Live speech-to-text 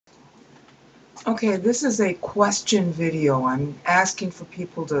Okay, this is a question video. I'm asking for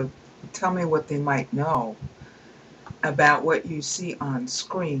people to tell me what they might know about what you see on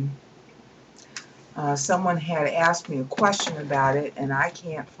screen. Someone had asked me a question about it, and I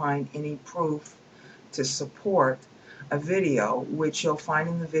can't find any proof to support a video, which you'll find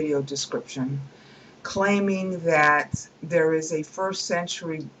in the video description, claiming that there is a first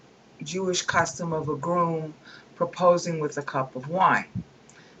century Jewish custom of a groom proposing with a cup of wine.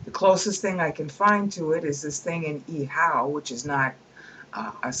 The closest thing I can find to it is this thing in EHOW, which is not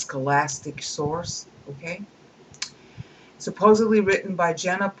a scholastic source, okay? Supposedly written by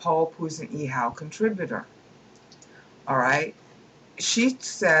Jenna Pope, who's an EHOW contributor, all right? She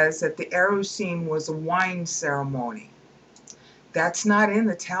says that the Erusin was a wine ceremony. That's not in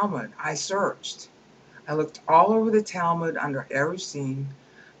the Talmud. I searched. I looked all over the Talmud under Erusin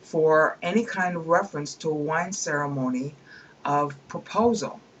for any kind of reference to a wine ceremony of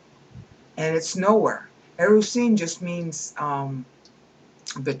proposal, and it's nowhere. Erusin just means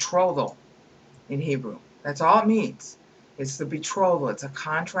betrothal in Hebrew. That's all it means. It's the betrothal. It's a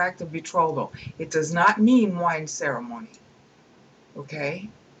contract of betrothal. It does not mean wine ceremony. Okay?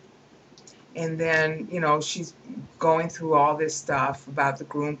 And then, she's going through all this stuff about the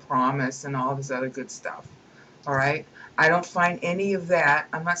groom promise and all this other good stuff. All right? I don't find any of that.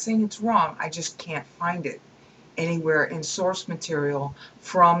 I'm not saying it's wrong. I just can't find it anywhere in source material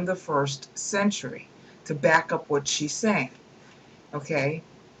from the 1st century to back up what she's saying. Okay?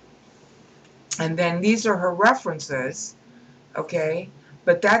 And then these are her references, okay?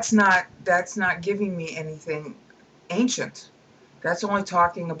 But that's not giving me anything ancient. That's only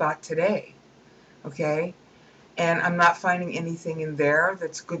talking about today, okay? And I'm not finding anything in there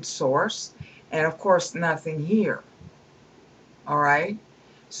that's good source, and of course nothing here. All right?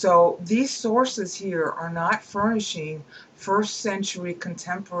 So these sources here are not furnishing first century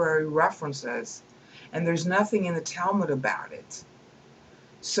contemporary references, and there's nothing in the Talmud about it.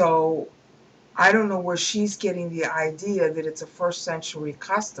 So I don't know where she's getting the idea that it's a first century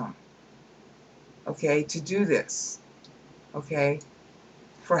custom, okay, to do this, okay,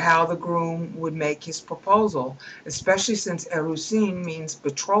 for how the groom would make his proposal, especially since Erusin means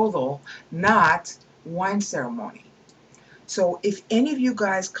betrothal, not wine ceremony. So if any of you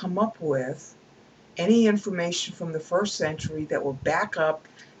guys come up with any information from the 1st century that will back up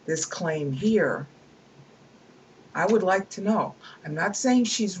this claim here, I would like to know. I'm not saying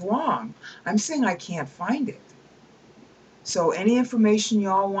she's wrong. I'm saying I can't find it. So any information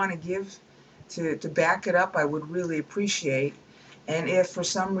y'all want to give to back it up, I would really appreciate. And if for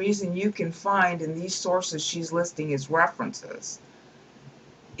some reason you can find in these sources she's listing as references,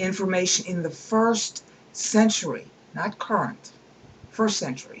 information in the 1st century, not current, 1st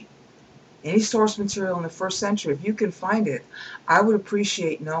century, any source material in the 1st century, if you can find it, I would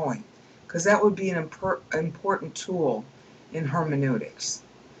appreciate knowing, because that would be an important tool in hermeneutics.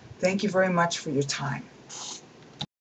 Thank you very much for your time.